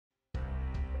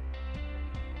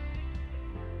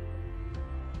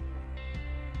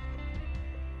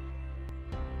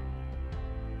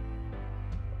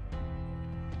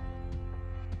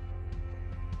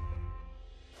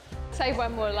Save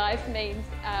One More Life means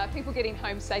people getting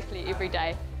home safely every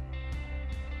day.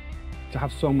 To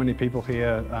have so many people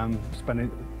here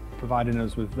providing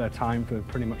us with their time for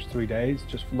pretty much 3 days,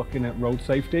 just looking at road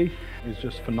safety, is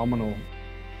just phenomenal.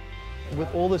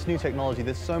 With all this new technology,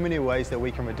 there's so many ways that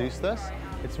we can reduce this.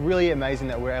 It's really amazing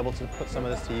that we're able to put some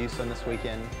of this to use on this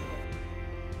weekend.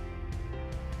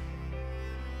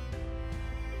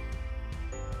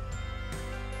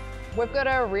 We've got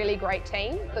a really great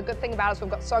team. The good thing about it is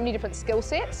we've got so many different skill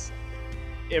sets.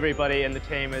 Everybody in the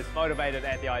team is motivated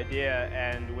at the idea,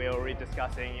 and we're already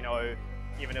discussing,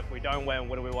 even if we don't win,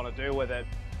 what do we want to do with it?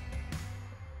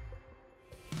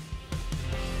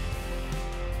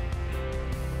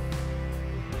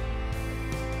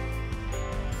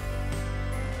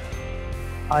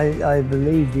 I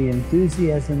believe the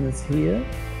enthusiasm that's here,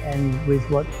 and with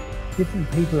what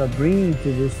different people are bringing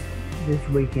to this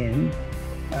weekend,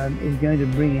 is going to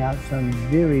bring out some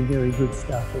very, very good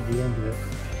stuff at the end of it.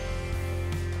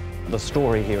 The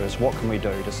story here is what can we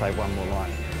do to save one more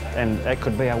life? And it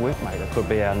could be our workmate, it could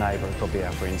be our neighbour, it could be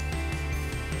our friends.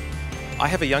 I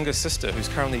have a younger sister who's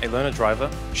currently a learner driver.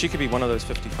 She could be one of those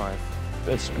 55.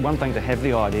 It's one thing to have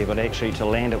the idea, but actually to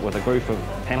land it with a group of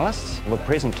panellists. The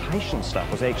presentation stuff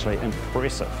was actually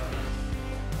impressive.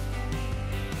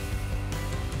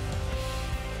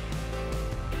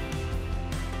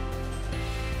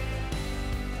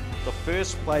 The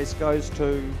first place goes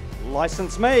to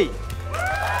License Me.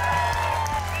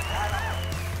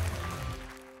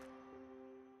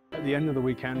 At the end of the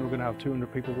weekend, we're going to have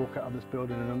 200 people walk out of this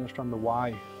building and understand the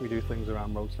why we do things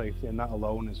around road safety, and that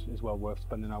alone is well worth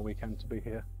spending our weekend to be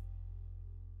here.